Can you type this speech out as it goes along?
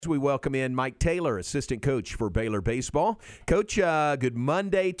We welcome in Mike Taylor, assistant coach for Baylor baseball. Coach, good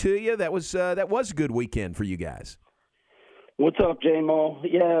Monday to you. That was a good weekend for you guys. What's up, J-Mo?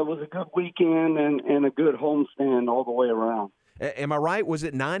 Yeah, it was a good weekend and a good homestand all the way around. Am I right? Was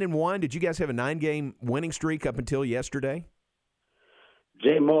it 9-1? Did you guys have a 9-game winning streak up until yesterday?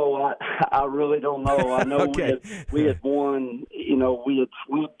 J-Mo, I really don't know. I know Okay. we had won. We had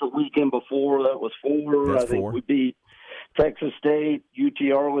swept the weekend before. That was 4. That's I think 4. we beat Texas State,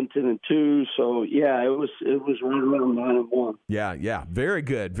 UT Arlington, and 2. So yeah, it was right around 9-1. Yeah, very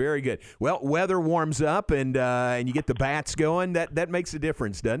good, very good. Well, weather warms up and you get the bats going. That makes a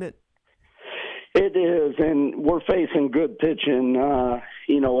difference, doesn't it? It is, and we're facing good pitching.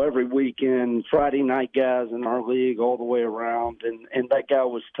 Every weekend, Friday night guys in our league all the way around, and that guy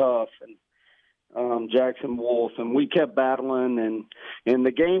was tough. And Jackson Wolf, and we kept battling, and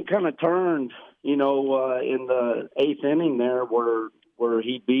the game kind of turned. In the 8th inning there, where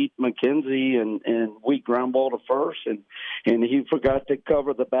he beat McKenzie and we ground ball to first, and he forgot to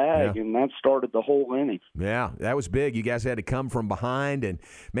cover the bag, and that started the whole inning. Yeah, that was big. You guys had to come from behind, and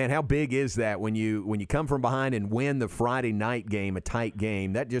man, how big is that when you come from behind and win the Friday night game, a tight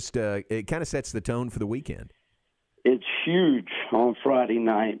game? That just it kind of sets the tone for the weekend. It's huge on Friday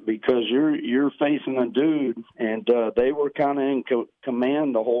night because you're facing a dude, and they were kind of in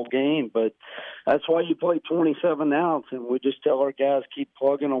command the whole game. But that's why you play 27 outs, and we just tell our guys keep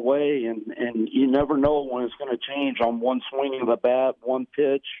plugging away, and you never know when it's going to change on one swing of the bat, one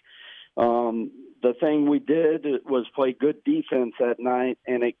pitch. The thing we did was play good defense that night,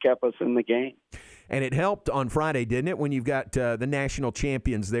 and it kept us in the game. And it helped on Friday, didn't it, when you've got the national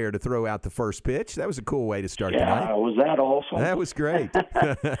champions there to throw out the first pitch? That was a cool way to start tonight. Yeah, was that awesome? That was great.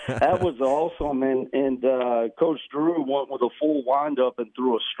 That was awesome. And Coach Drew went with a full windup and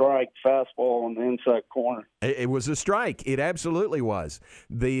threw a strike fastball on the inside corner. It was a strike. It absolutely was.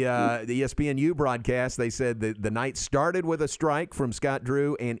 The ESPNU broadcast, they said that the night started with a strike from Scott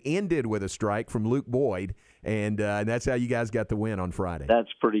Drew and ended with a strike from Luke Boyd. And that's how you guys got the win on Friday. That's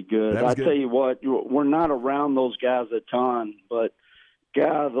pretty good. I tell you what, we're not around those guys a ton, but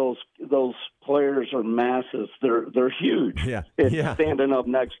God, those players are massive. They're huge. Yeah, standing up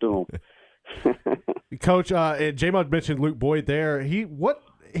next to them. Coach, J-Mod mentioned Luke Boyd there.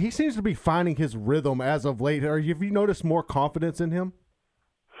 He seems to be finding his rhythm as of late. Have you noticed more confidence in him?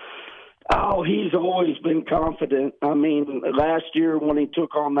 Oh, he's always been confident. I mean, last year when he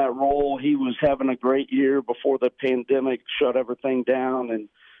took on that role, he was having a great year before the pandemic shut everything down. And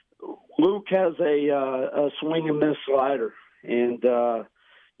Luke has a swing and miss slider. And,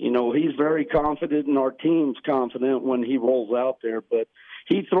 he's very confident, and our team's confident when he rolls out there. But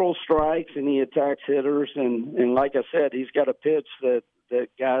he throws strikes and he attacks hitters. And like I said, he's got a pitch that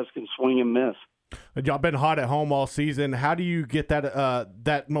guys can swing and miss. Y'all been hot at home all season. How do you get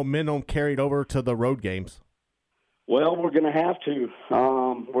that momentum carried over to the road games? Well, we're going to have to.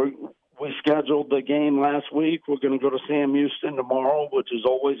 We scheduled the game last week. We're going to go to Sam Houston tomorrow, which is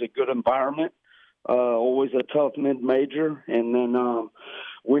always a good environment, always a tough mid-major. And then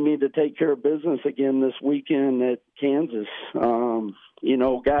we need to take care of business again this weekend at Kansas.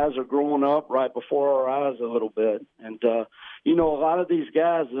 Guys are growing up right before our eyes a little bit. And, a lot of these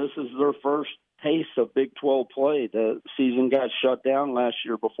guys, this is their first taste of Big 12 play. The season got shut down last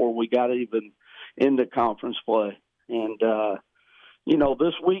year before we got even into conference play. And,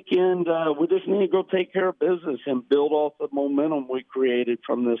 this weekend, we just need to go take care of business and build off the momentum we created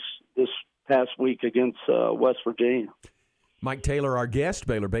from this past week against West Virginia. Mike Taylor, our guest,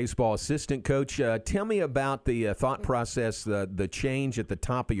 Baylor baseball assistant coach. Tell me about the thought process, the change at the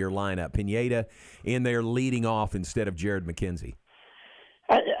top of your lineup. Pineda in there leading off instead of Jared McKenzie.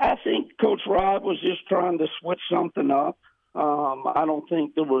 I think Coach Rod was just trying to switch something up. I don't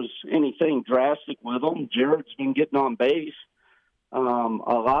think there was anything drastic with him. Jared's been getting on base a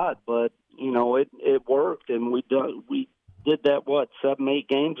lot, but it worked, and we did that 7-8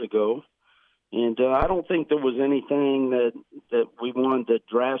 games ago, and I don't think there was anything that we wanted to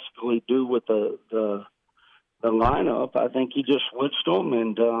drastically do with the lineup. I think he just switched them,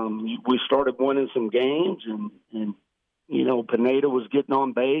 and we started winning some games, and Pineda was getting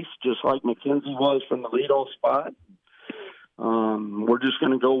on base just like McKenzie was from the leadoff spot. We're just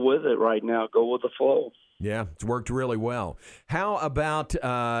going to go with it right now, go with the flow. Yeah, it's worked really well. How about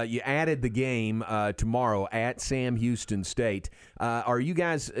you added the game tomorrow at Sam Houston State? Are you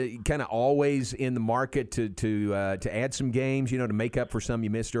guys kind of always in the market to add some games, to make up for some you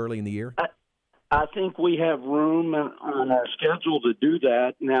missed early in the year? I think we have room on our schedule to do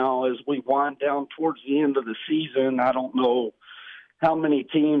that. Now, as we wind down towards the end of the season, I don't know how many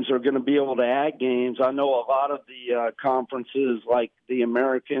teams are going to be able to add games. I know a lot of the conferences, like the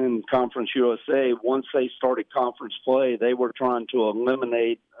American Conference USA, once they started conference play, they were trying to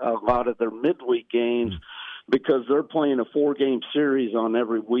eliminate a lot of their midweek games because they're playing a 4-game series on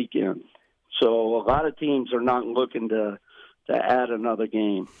every weekend. So a lot of teams are not looking to add another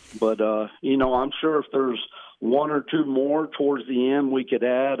game. But, I'm sure if there's one or two more towards the end we could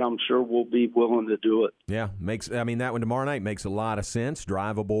add, I'm sure we'll be willing to do it. Yeah, that one tomorrow night makes a lot of sense,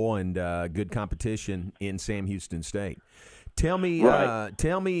 drivable and good competition in Sam Houston State. Tell me,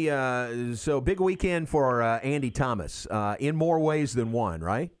 so big weekend for Andy Thomas in more ways than one,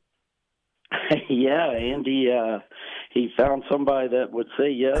 right? Yeah, Andy, he found somebody that would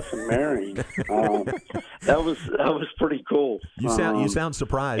say yes and marry him. That was pretty cool. You sound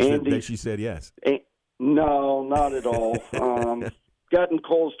surprised that she said yes. No, not at all. Gotten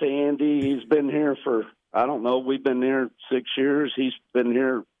close to Andy. He's been here for, I don't know, we've been here 6 years. He's been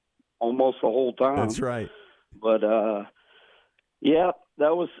here almost the whole time. That's right. But yeah,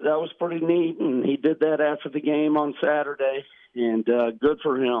 that was pretty neat, and he did that after the game on Saturday, and good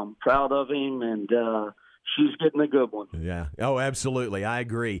for him. Proud of him, and she's getting a good one. Yeah. Oh, absolutely. I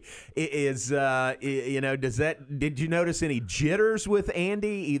agree. Did you notice any jitters with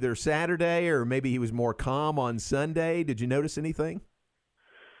Andy either Saturday or maybe he was more calm on Sunday? Did you notice anything?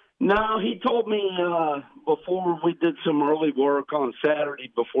 No, he told me before we did some early work on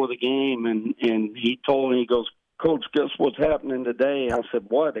Saturday before the game, and he told me, he goes, "Coach, guess what's happening today?" I said,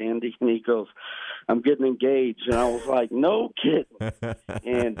 "What, Andy?" And he goes, "I'm getting engaged." And I was like, "No kidding."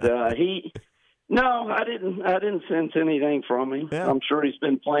 And no, I didn't sense anything from him. Yeah. I'm sure he's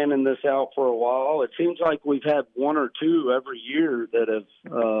been planning this out for a while. It seems like we've had one or two every year that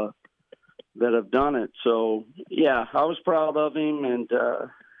have done it. So yeah, I was proud of him and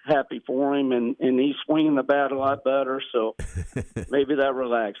happy for him, and he's swinging the bat a lot better. So maybe that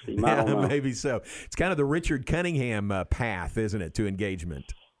relaxed him. I don't know. Maybe so. It's kind of the Richard Cunningham path, isn't it, to engagement?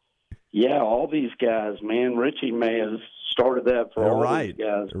 Yeah, all these guys, man. Richie may have started that for all these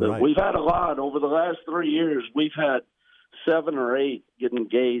guys. But we've had a lot. Over the last 3 years, we've had 7 or 8 get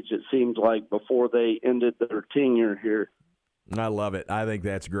engaged, it seems like, before they ended their tenure here. I love it. I think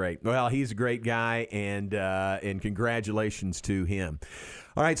that's great. Well, he's a great guy, and congratulations to him.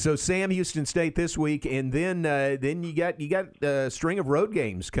 All right, so Sam Houston State this week, and then you got a string of road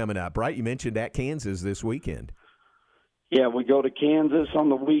games coming up, right? You mentioned at Kansas this weekend. Yeah, we go to Kansas on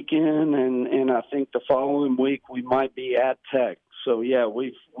the weekend, and I think the following week we might be at Tech. So yeah,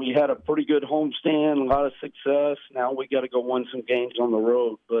 we had a pretty good homestand, a lot of success. Now we got to go win some games on the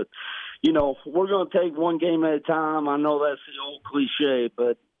road, but we're going to take one game at a time. I know that's the old cliche,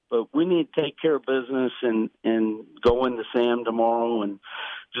 but we need to take care of business and go into Sam tomorrow and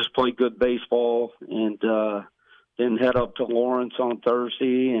just play good baseball, and then head up to Lawrence on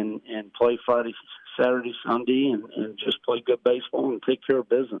Thursday and play Friday, Saturday, Sunday, and just play good baseball and take care of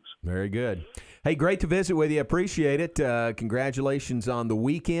business. Very good. Hey, great to visit with you. Appreciate it. Congratulations on the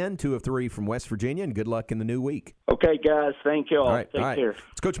weekend, 2 of 3 from West Virginia, and good luck in the new week. Okay, guys. Thank you all. All right, Take care.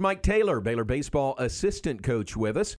 It's Coach Mike Taylor, Baylor baseball assistant coach, with us.